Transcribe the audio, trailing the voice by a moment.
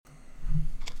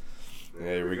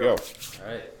There we go. All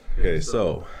right. Okay,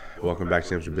 so welcome back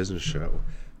to Amsterdam Business Show.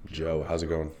 Joe, how's it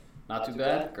going? Not too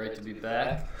bad. Great to be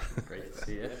back. Great to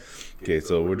see you. Okay,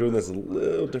 so we're doing this a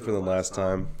little different than last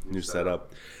time. New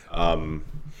setup. And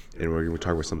we're going to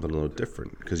talk about something a little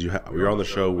different because we were on the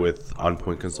show with On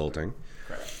Point Consulting.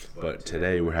 Correct. But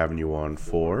today we're having you on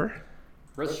for...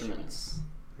 Wristments.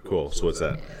 Cool, so what's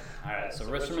that? All right, so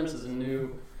Wristments is a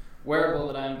new wearable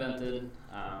that I invented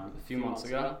a few months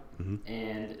ago,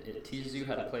 and it teaches you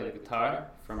how to play the guitar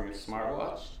from your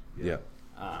smartwatch. Yeah.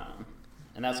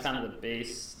 And that's kind of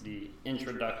the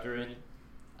introductory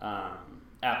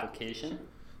application,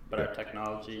 but our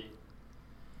technology,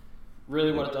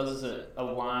 really what it does is it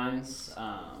aligns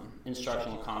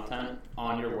instructional content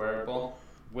on your wearable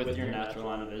with your natural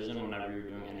line of vision whenever you're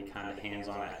doing any kind of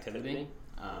hands-on activity.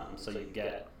 So you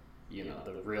get,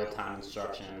 the real-time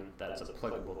instruction that's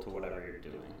applicable to whatever you're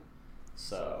doing.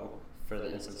 So for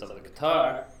the instance of the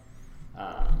guitar,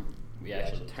 we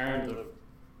actually turn the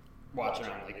watch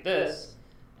around like this,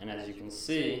 and as you can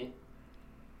see,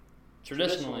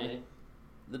 traditionally,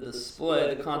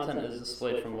 the content is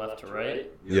displayed from left to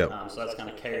right. Yep. So that's kind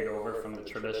of carried over from the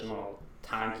traditional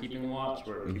timekeeping watch,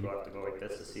 where people have to go like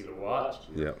this to see the watch.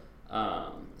 Yep.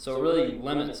 So it really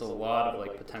limits a lot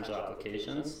of potential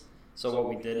applications. So what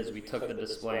we did is we took the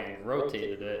display and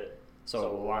rotated it so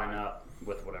it will line up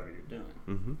with whatever you're doing.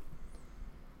 Mm-hmm.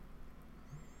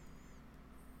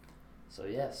 So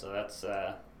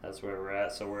that's where we're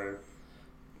at. So we're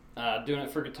doing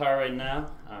it for guitar right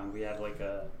now. We have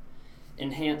a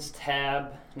enhanced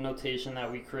tab notation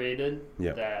that we created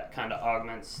that kind of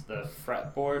augments the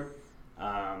fretboard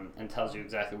and tells you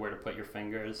exactly where to put your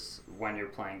fingers when you're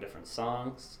playing different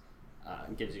songs.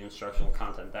 It gives you instructional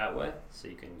content that way, so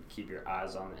you can keep your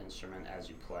eyes on the instrument as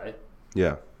you play.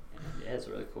 Yeah. And it's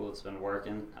really cool. It's been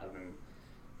working. I've been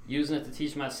using it to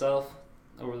teach myself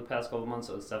over the past couple of months,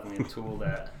 so it's definitely a tool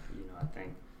that I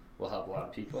think will help a lot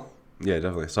of people. Yeah,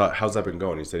 definitely. So how's that been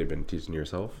going? You said you've been teaching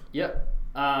yourself? Yep.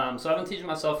 So I've been teaching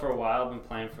myself for a while. I've been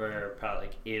playing for probably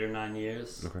 8 or 9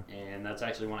 years. Okay. And that's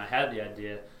actually when I had the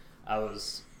idea. I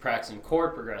was practicing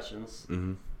chord progressions.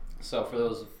 Mm-hmm. So for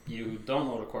those of you who don't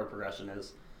know what a chord progression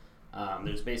is,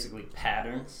 there's basically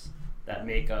patterns that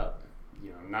make up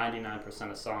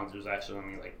 99% of songs. There's actually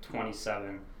only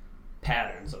 27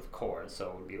 patterns of chords. So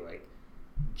it would be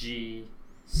G,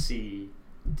 C,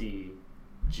 D,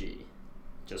 G,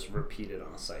 just repeated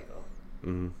on a cycle.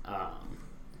 Mm-hmm.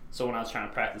 So when I was trying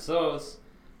to practice those,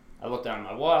 I looked down at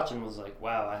my watch and was like,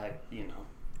 wow, I had,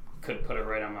 could put it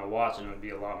right on my watch and it would be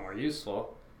a lot more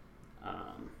useful.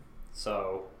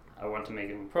 So I went to make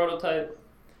a new prototype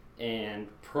and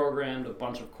programmed a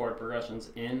bunch of chord progressions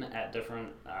in at different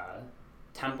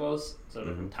tempos, so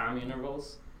different time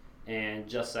intervals. And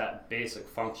just that basic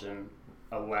function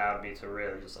allowed me to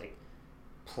really just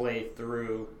play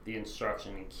through the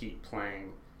instruction and keep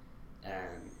playing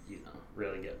and,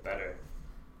 really get better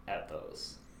at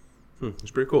those.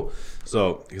 It's pretty cool.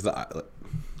 So, because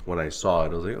when I saw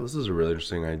it, I was like, oh, this is a really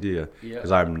interesting idea.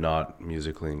 Because I'm not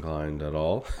musically inclined at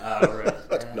all.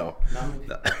 Right. No.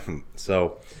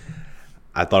 So,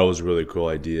 I thought it was a really cool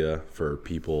idea for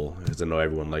people, because I know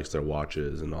everyone likes their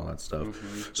watches and all that stuff.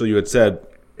 Mm-hmm. So, you had said,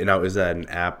 now, is that an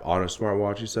app on a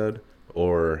smartwatch, you said?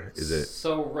 Or is it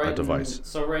a device?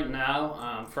 So right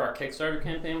now, for our Kickstarter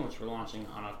campaign, which we're launching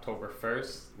on October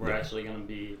 1st, we're actually going to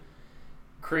be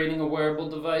creating a wearable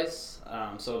device.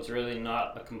 So it's really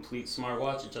not a complete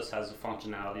smartwatch. It just has the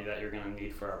functionality that you're going to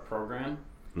need for our program.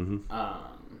 Mm-hmm.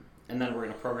 And then we're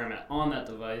going to program it on that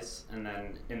device. And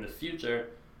then in the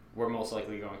future, we're most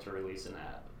likely going to release an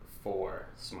app for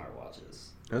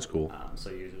smartwatches. That's cool. So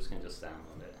users can just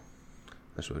download it.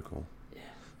 That's really cool. Yeah.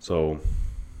 So...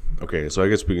 Okay, so I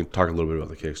guess we can talk a little bit about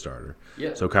the Kickstarter.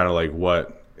 Yeah. So kind of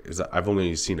what is that? I've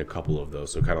only seen a couple of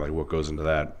those. So kind of what goes into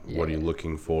that? Yeah. What are you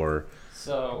looking for?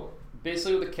 So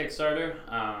basically with the Kickstarter,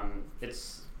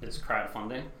 it's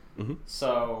crowdfunding. Mm-hmm.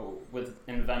 So with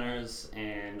inventors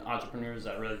and entrepreneurs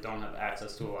that really don't have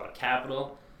access to a lot of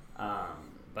capital,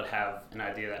 but have an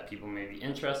idea that people may be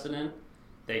interested in,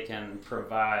 they can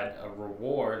provide a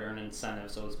reward or an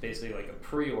incentive. So it's basically like a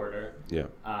pre-order. Yeah.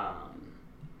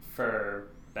 For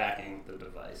backing the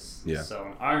device. Yeah. So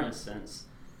in our instance,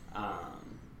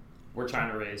 we're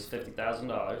trying to raise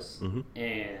 $50,000,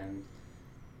 and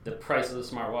the price of the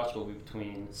smartwatch will be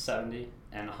between $70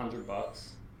 and $100,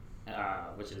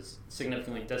 which is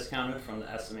significantly discounted from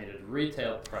the estimated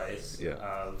retail price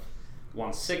of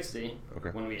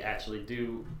 $160 when we actually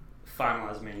do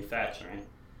finalize manufacturing.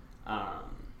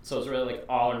 So it's really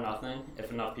all or nothing.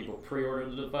 If enough people pre-order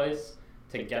the device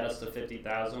to get us to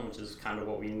 $50,000, which is kind of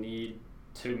what we need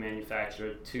to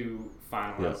manufacture, to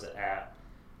finalize the app.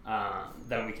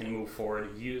 Then we can move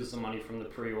forward, use the money from the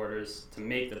pre-orders to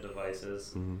make the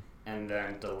devices, and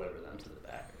then deliver them to the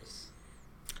backers.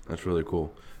 That's really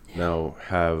cool. Now,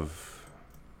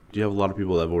 do you have a lot of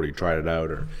people that have already tried it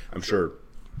out, or I'm sure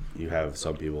you have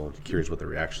some people? I'm curious what the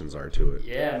reactions are to it.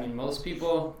 Yeah, I mean, most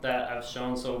people that I've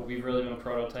shown, so we've really been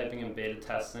prototyping and beta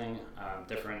testing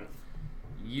different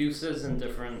uses and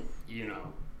different,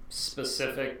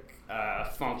 specific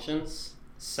functions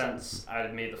since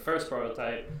I've made the first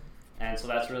prototype. And so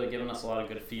that's really given us a lot of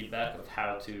good feedback of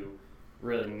how to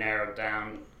really narrow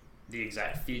down the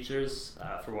exact features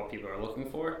for what people are looking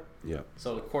for. Yeah.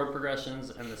 So the chord progressions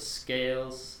and the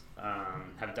scales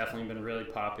have definitely been really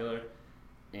popular,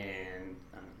 and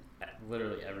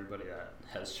literally everybody that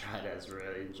has tried has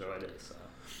really enjoyed it. So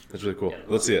that's really cool. Yeah,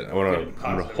 let's see it. I'm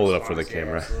gonna hold it up for the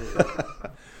camera.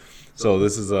 So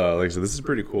this is like I said, this is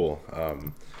pretty cool.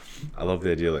 I love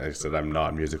the idea. Like I said, I'm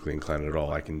not musically inclined at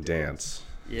all. I can dance.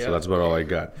 Yeah. So that's about all I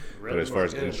got. Really but as far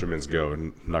as good. instruments go,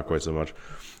 not quite so much.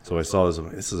 So I saw this. I'm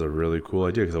like, this is a really cool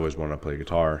idea because I always wanted to play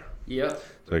guitar. Yep.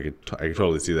 So I could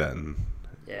totally see that in,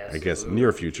 Yeah. I guess,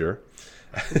 near future.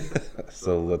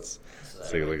 So let's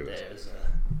take a look at this. There's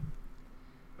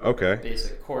Okay. a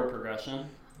basic chord progression.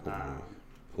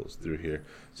 Pull this through here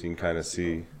so you can kind of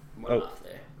see. One Oh. off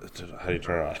there. How do you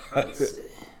turn it on? Let's see.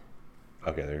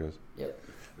 Okay, there it goes. Yep.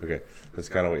 Okay, that's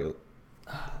kind of what you.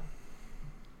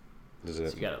 Does So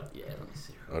it? you gotta, let me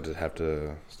see. Oh, does it have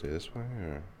to stay this way?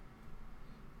 Or?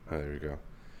 Oh, there you go.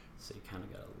 So you kind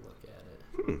of gotta look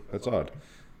at it. That's odd.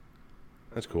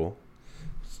 That's cool.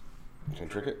 Can I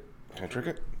trick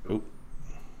it? Oop.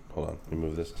 Hold on. Let me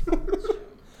move this.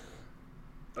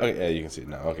 Okay, yeah, you can see it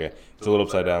now. Okay. It's a little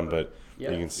upside down, but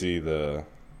Yep. you can see the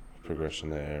progression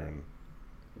there. And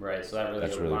Right, so that really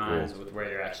That's really aligns cool. with where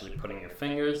you're actually putting your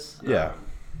fingers. Yeah.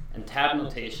 And tab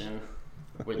notation,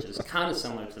 which is kind of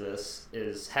similar to this,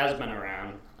 has been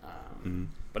around,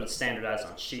 but it's standardized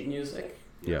on sheet music.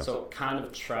 Yeah. So it kind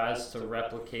of tries to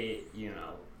replicate,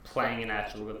 playing an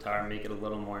actual guitar, make it a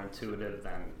little more intuitive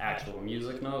than actual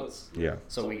music notes. Yeah.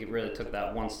 So we really took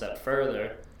that one step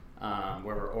further,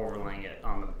 where we're overlaying it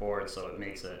on the board, so it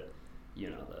makes it,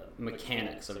 the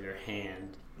mechanics of your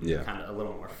hand kind of a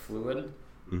little more fluid.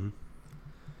 Mm-hmm.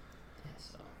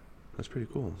 So. That's pretty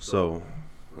cool. So,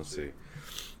 let's see.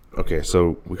 Okay,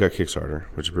 so we got Kickstarter,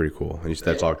 which is pretty cool. And you said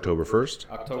that's October 1st?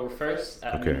 October 1st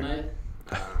at Okay. midnight.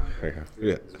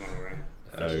 Yeah. Is when we're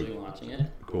officially launching it.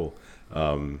 Cool.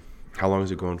 How long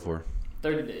is it going for?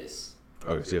 30 days.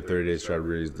 Okay, so you have 30 days to try to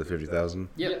raise the 50,000.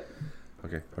 Yep.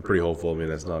 Okay, I'm pretty hopeful. I mean,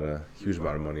 that's not a huge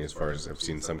amount of money as far as I've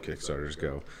seen some Kickstarters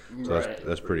go. So Right.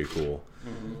 that's pretty cool.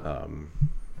 Mm-hmm.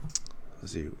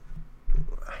 Let's see.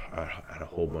 I had a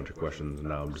whole bunch of questions, and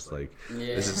now I'm just like,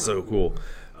 Yeah. this is so cool.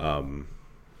 I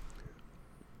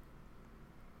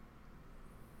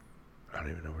don't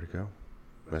even know where to go.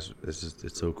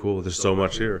 It's so cool. There's so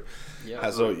much here.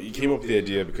 Yep. So you came up with the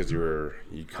idea because you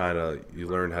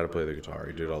learned how to play the guitar.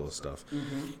 You did all this stuff.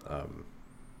 Mm-hmm.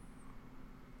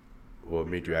 What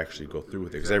made you actually go through with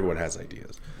it? Because everyone has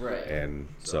ideas. Right. And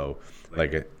so,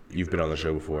 you've been on the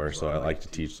show before, so I like to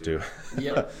teach too.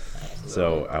 Yep.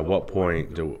 So at what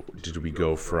point did we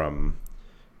go from,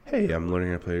 hey, I'm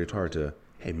learning how to play guitar, to,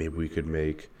 hey, maybe we could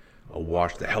make a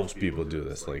watch that helps people do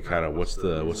this? Like, kind of what's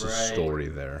the Right. story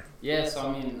there? Yeah, so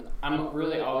I mean, I'm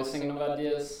really always thinking of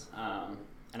ideas,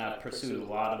 and I've pursued a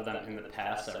lot of them in the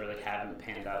past that really haven't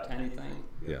panned out to anything.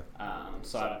 Yeah.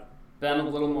 So I've been a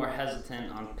little more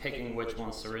hesitant on picking which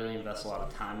ones to really invest a lot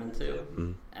of time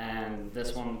into. And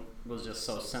this one was just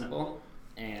so simple,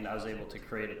 and I was able to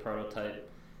create a prototype,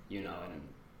 in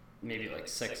maybe like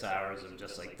 6 hours of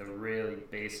just like the really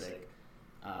basic,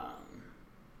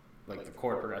 like the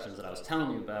chord progressions that I was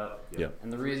telling you about. Yeah.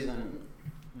 And the reason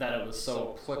that it was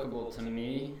so applicable to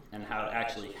me and how it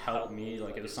actually helped me,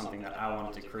 like it was something that I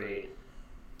wanted to create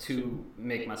to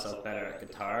make myself better at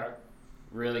guitar,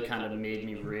 really kind of made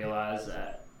me realize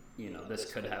that,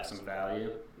 this could have some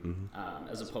value,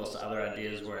 as opposed to other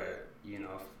ideas where,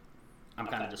 I'm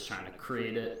kind of just trying to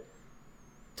create it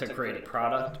to create a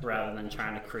product rather than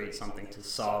trying to create something to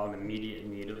solve an immediate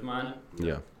need of mine.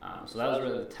 Yeah. So that was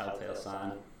really the telltale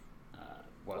sign,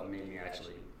 what made me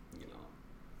actually,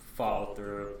 follow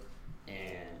through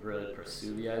and really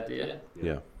pursue the idea.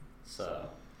 Yeah. So,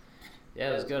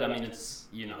 yeah, it was good. I mean, it's,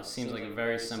 seems like a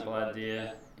very simple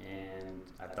idea, and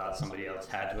I thought somebody else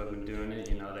had to have been doing it.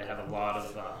 They have a lot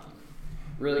of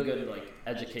really good, like,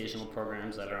 educational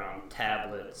programs that are on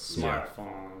tablets,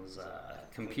 smartphones,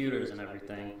 computers, and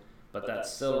everything, but that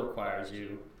still requires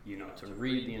you, to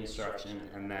read the instruction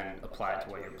and then apply it to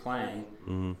what you're playing.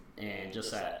 And just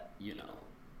that,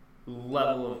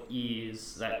 level of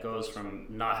ease that goes from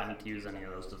not having to use any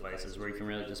of those devices, where you can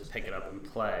really just pick it up and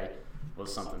play,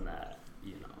 was something that,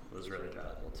 you know, was really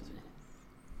valuable to me.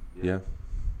 Yeah,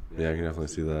 I can definitely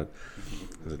see that.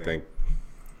 'Cause I think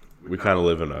we kind of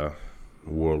live in a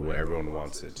world where everyone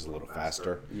wants it just a little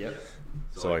faster. Yep.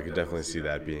 So I could definitely see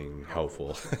that being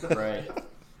helpful. Right.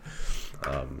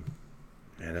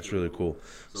 Man, that's really cool.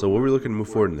 So what are we looking to move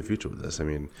forward in the future with this? I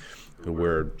mean,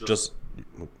 we're just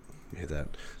hit that.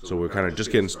 So we're kind of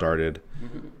just getting started.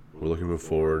 We're looking to move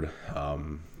forward.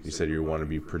 You said you want to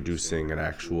be producing an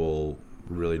actual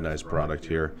really nice product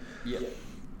here. Yeah.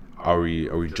 Are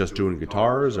we just doing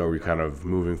guitars? Or are we kind of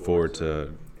moving forward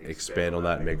to expand on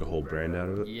that and make a whole brand out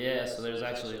of it? Yeah, so there's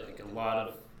actually like a lot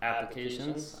of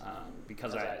applications.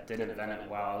 Because I did invent it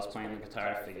while I was playing the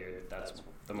guitar, I figured that's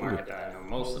the market that I know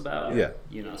most about. Yeah.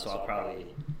 You know, so I'll probably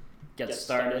get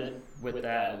started with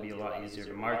that. It'll be a lot easier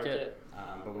to market.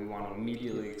 But we want to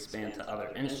immediately expand to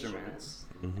other instruments.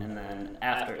 And then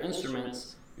after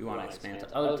instruments, we want to expand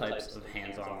to other types of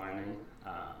hands-on learning,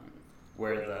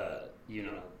 where the, you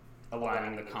know,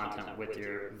 aligning the content with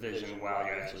your vision while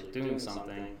you're actually doing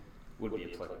something would be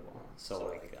applicable. So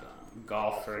like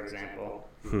golf, for example,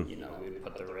 you know, we would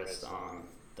put the wrist on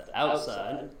the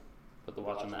outside, put the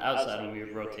watch on the outside, and we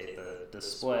would rotate the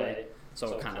display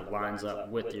so it kind of lines up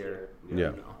with your, you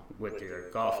know, with your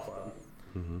golf club.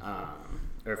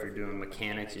 Or if you're doing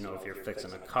mechanics, you know, if you're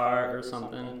fixing a car or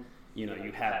something, you know,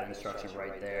 you have the instruction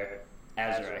right there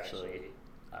as you're actually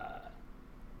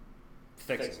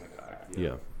fixing the car.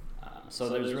 Yeah. So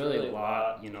there's really a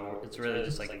lot, you know, it's really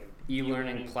just like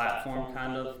e-learning platform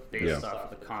kind of based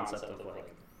off of the concept of like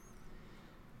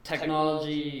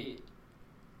technology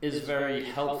is very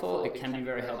helpful. It can be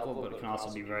very helpful, but it can also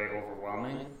be very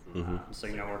overwhelming. So,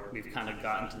 you know, we've kind of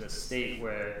gotten to this state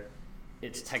where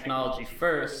it's technology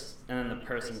first and then the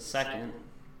person second,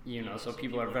 you know, so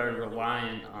people are very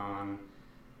reliant on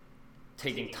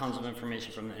taking tons of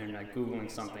information from the internet, Googling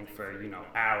something for, you know,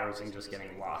 hours and just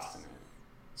getting lost in it.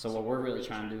 So what we're really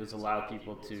trying to do is allow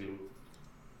people to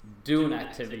do an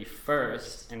activity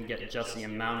first and get just the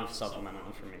amount of supplemental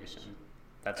information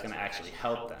that's going to actually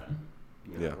help them,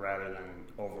 you know, rather than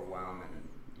overwhelm and,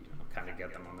 you know, kind of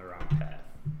get them on the wrong path.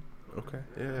 Okay.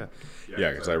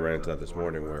 Yeah, because I ran into that this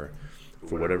morning where,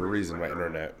 for whatever reason, my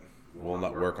internet will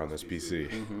not work on this PC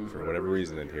for whatever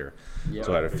reason in here.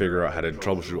 So I had to figure out how to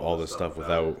troubleshoot all this stuff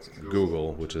without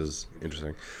Google, which is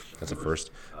interesting. That's a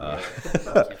first.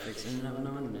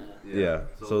 Yeah.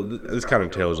 So this kind of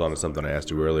tails on to something I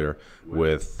asked you earlier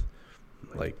with,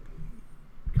 like,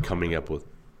 coming up with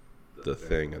the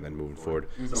thing and then moving forward.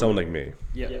 Someone like me.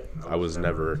 Yeah. I was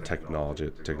never a technology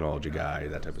guy,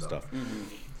 that type of stuff.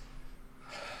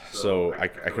 So I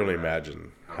can only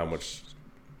imagine how much,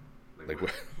 like,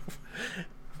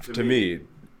 to me,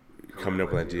 coming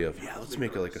up with an idea of, let's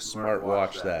make it like a smart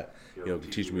watch that, you know,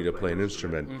 can teach me to play an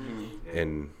instrument,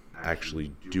 and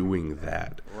actually doing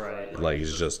that, like,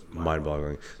 it's just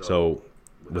mind-boggling. So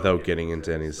without getting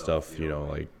into any stuff, you know,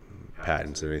 like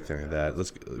patents or anything like that,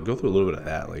 let's go through a little bit of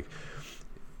that. Like,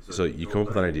 so you come up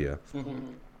with an idea,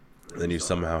 then you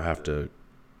somehow have to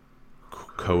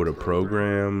code a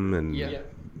program and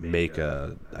make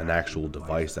an actual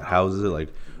device that houses it. Like,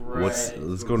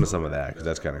 let's go into some of that, because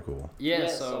that's kind of cool. Yeah,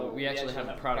 so we actually have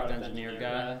a product engineer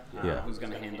guy who's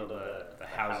going to handle the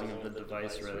housing of the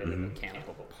device, really the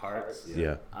mechanical parts.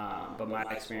 But my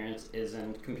experience is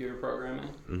in computer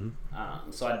programming.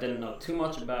 So I didn't know too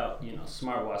much about, you know,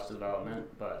 smartwatch development,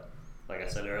 but like I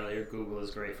said earlier, Google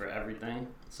is great for everything.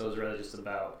 So it's really just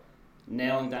about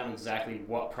nailing down exactly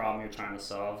what problem you're trying to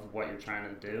solve, what you're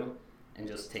trying to do, and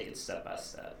just take it step by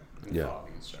step and follow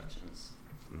the instructions.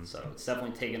 So it's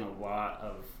definitely taken a lot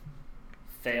of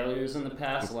failures in the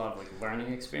past, a lot of like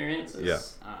learning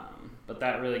experiences. But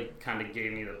that really kind of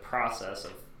gave me the process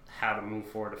of how to move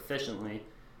forward efficiently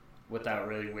without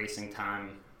really wasting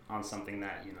time on something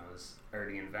that, you know, is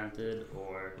already invented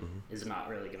or is not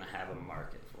really going to have a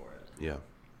market for it.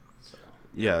 So.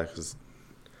 Yeah, because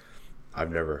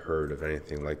I've never heard of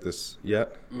anything like this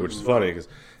yet, which is funny because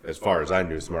as far as I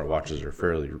knew, smartwatches are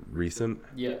fairly recent.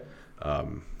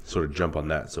 Sort of jump on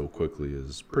that so quickly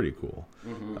is pretty cool.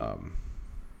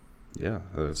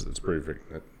 It's pretty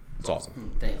freaking. It's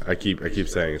awesome. I keep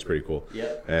saying it's pretty cool.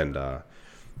 And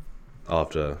I'll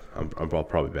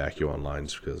probably back you online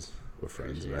just because we're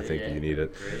friends and I think you need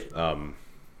it.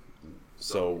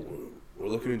 So we're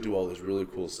looking to do all this really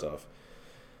cool stuff.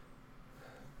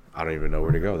 I don't even know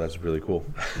where to go. That's really cool.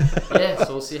 So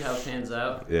we'll see how it pans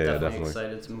out. Definitely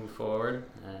excited to move forward,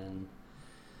 and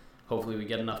hopefully we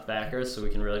get enough backers so we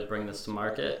can really bring this to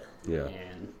market. Yeah.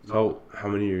 And How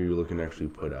many are you looking to actually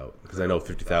put out? Because I know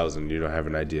 50,000, you don't have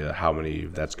an idea how many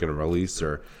that's going to release,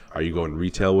 or are you going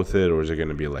retail with it, or is it going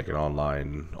to be like an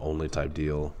online only type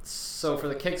deal? so for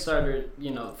the Kickstarter,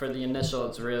 for the initial,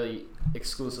 it's really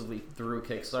exclusively through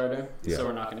Kickstarter. Yeah. So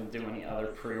we're not going to do any other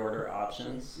pre-order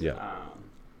options. Yeah.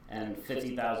 And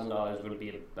 $50,000 would be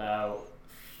about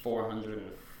 400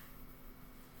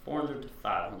 to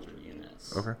 500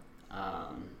 units. Okay.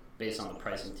 Based on the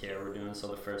pricing tier we're doing. So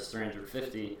the first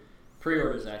 350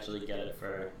 pre-orders actually get it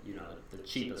for the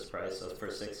cheapest price, so for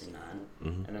 $69,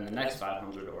 and then the next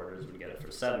 500 orders would get it for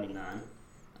 $79.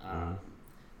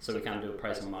 So we kind of do a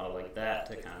pricing model like that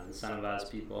to kind of incentivize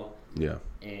people. Yeah.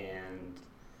 And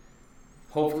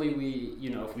hopefully we,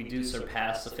 if we do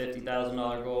surpass the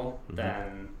 $50,000 goal,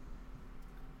 then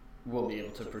we'll be able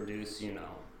to produce,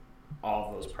 all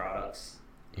of those products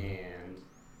and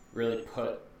really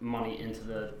put money into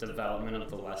the development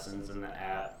of the lessons in the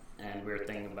app. And we're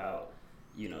thinking about,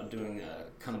 doing a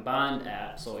combined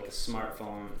app, so like a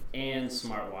smartphone and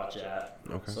smartwatch app,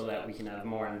 so that we can have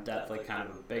more in-depth, like kind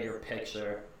of a bigger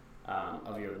picture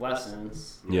of your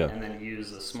lessons, and then use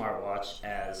the smartwatch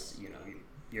as,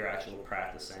 you're actually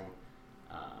practicing,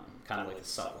 kind of like a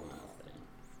supplemental thing.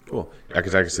 Cool.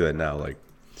 Because I can see that now. Like,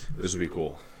 this would be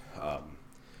cool.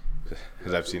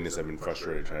 Because I've seen this, I've been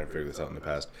frustrated trying to figure this out in the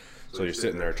past. So you're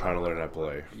sitting there trying to learn how to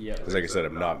play. Yeah. Because like I said,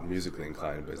 I'm not musically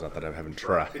inclined, but it's not that I haven't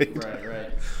tried.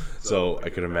 Right. So I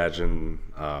could imagine,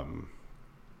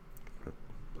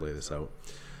 play this out,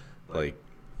 like,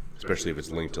 especially if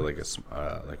it's linked to like a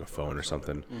phone or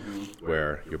something,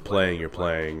 where you play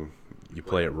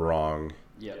it wrong,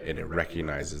 and it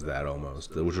recognizes that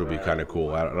almost, which would be kind of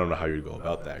cool. I don't know how you go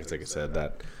about that, because like I said,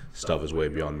 that stuff is way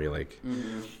beyond me. Like,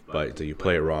 but so you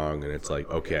play it wrong, and it's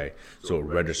like, okay, so it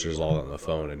registers all on the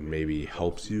phone and maybe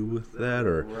helps you with that,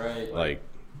 or like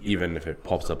even if it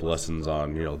pops up lessons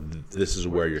on, this is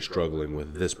where you're struggling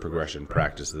with this progression,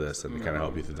 practice this, and kind of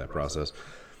help you through that process.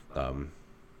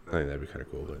 I think that'd be kind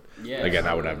of cool, but again,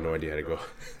 I would have no idea how to go.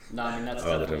 No, I mean, that's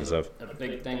definitely a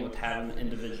big thing with having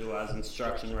individualized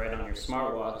instruction right on your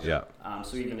smartwatch. Yeah.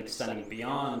 So even extending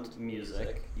beyond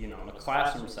music, in a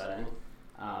classroom setting,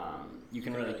 you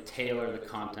can really tailor the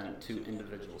content to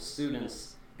individual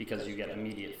students because you get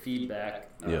immediate feedback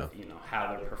of,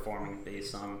 how they're performing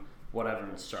based on whatever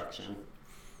instruction.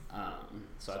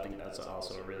 So I think that's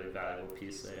also a really valuable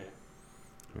piece there.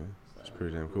 Yeah, that's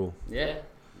pretty damn cool. Yeah.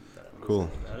 Cool.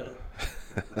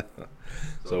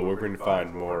 So we're going to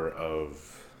find more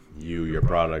of you, your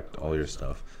product, all your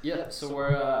stuff. Yeah, so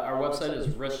we're our website is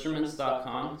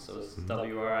wristruments.com, so it's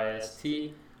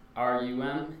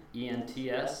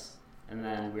WRISTRUMENTS, and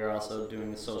then we're also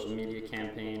doing a social media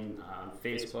campaign on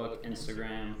Facebook,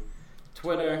 Instagram,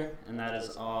 Twitter, and that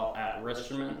is all at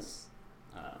Wristruments.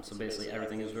 So basically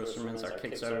everything is Wristruments. Our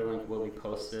Kickstarter link will be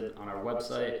posted on our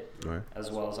website, as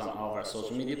well as on all of our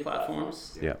social media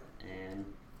platforms. Yeah. And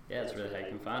it's really how you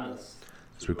can find us.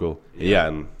 That's pretty cool. Yeah,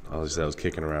 and I was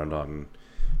kicking around on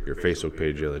your Facebook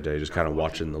page the other day, just kind of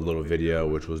watching the little video,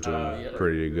 which was doing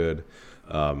pretty good.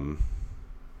 And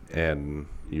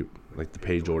you, like, the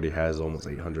page already has almost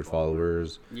 800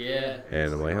 followers. Yeah.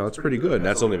 And I'm like, oh, that's pretty good. And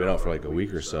that's only been out for like a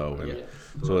week or so. And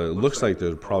so it looks like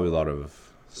there's probably a lot of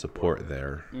support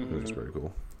there. It's pretty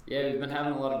cool. Yeah, we've been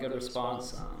having a lot of good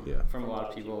response from a lot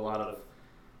of people, a lot of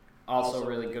also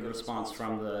really good response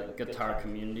from the guitar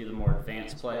community, the more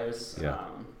advanced players,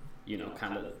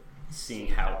 kind of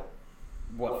seeing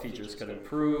what features could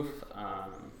improve,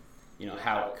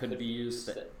 how it could be used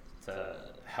to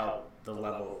help the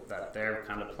level that they're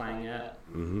kind of playing at.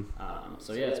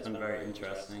 So it's been very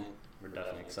interesting. We're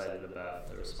definitely excited about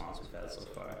the response we've had so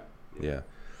far. Yeah.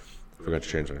 I forgot to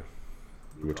change it.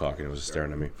 You were talking, it was just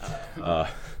staring at me.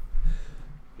 But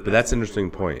that's an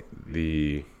interesting point,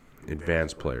 the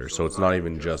advanced players. So it's not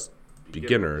even just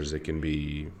beginners, it can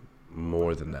be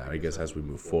more than that, I guess, as we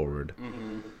move forward.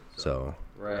 So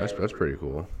that's pretty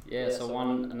cool. Yeah, so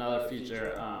another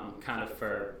feature kind of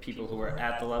for people who are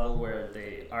at the level where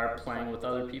they are playing with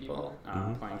other people,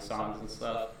 playing songs and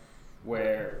stuff,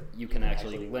 where you can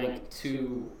actually link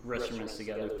two instruments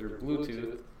together through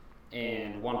Bluetooth,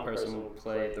 and one person will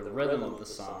play the rhythm of the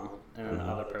song, and then the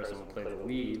other person will play the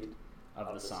lead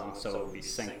of the song, so it will be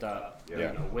synced up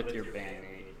with your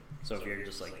bandmate. So if you're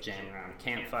just like jamming around a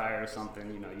campfire or something,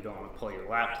 you don't want to pull your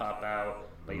laptop out,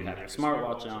 but you have your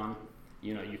smartwatch on,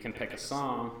 you can pick a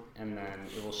song, and then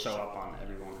it will show up on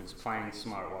everyone who's playing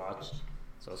smartwatch.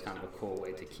 So it's kind of a cool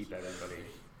way to keep everybody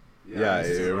Yeah,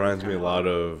 it reminds me a lot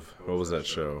of, what was that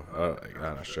show?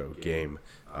 Not a show, game.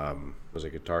 Was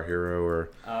it Guitar Hero or?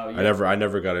 Oh, yeah. I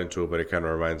never got into it, but it kind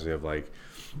of reminds me of like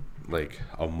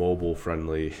a mobile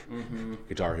friendly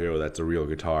Guitar Hero that's a real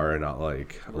guitar and not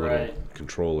like a little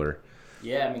controller.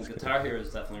 Yeah, I mean, Guitar Hero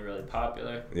is definitely really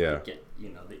popular. Yeah.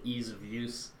 The ease of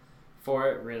use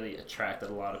for it really attracted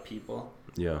a lot of people.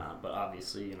 Yeah. But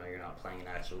obviously, you're not playing an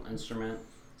actual instrument,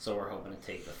 so we're hoping to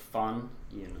take the fun,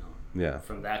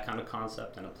 from that kind of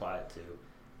concept and apply it to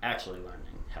actually learning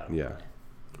how to play.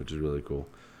 Which is really cool.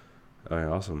 All right,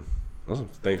 awesome.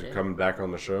 Thanks for coming back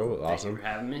on the show. Awesome. Thank you for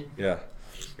having me. Yeah.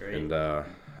 Great. And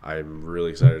I'm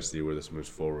really excited to see where this moves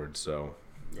forward. So.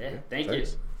 Yeah, thank you.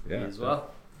 Yeah. You as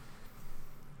well.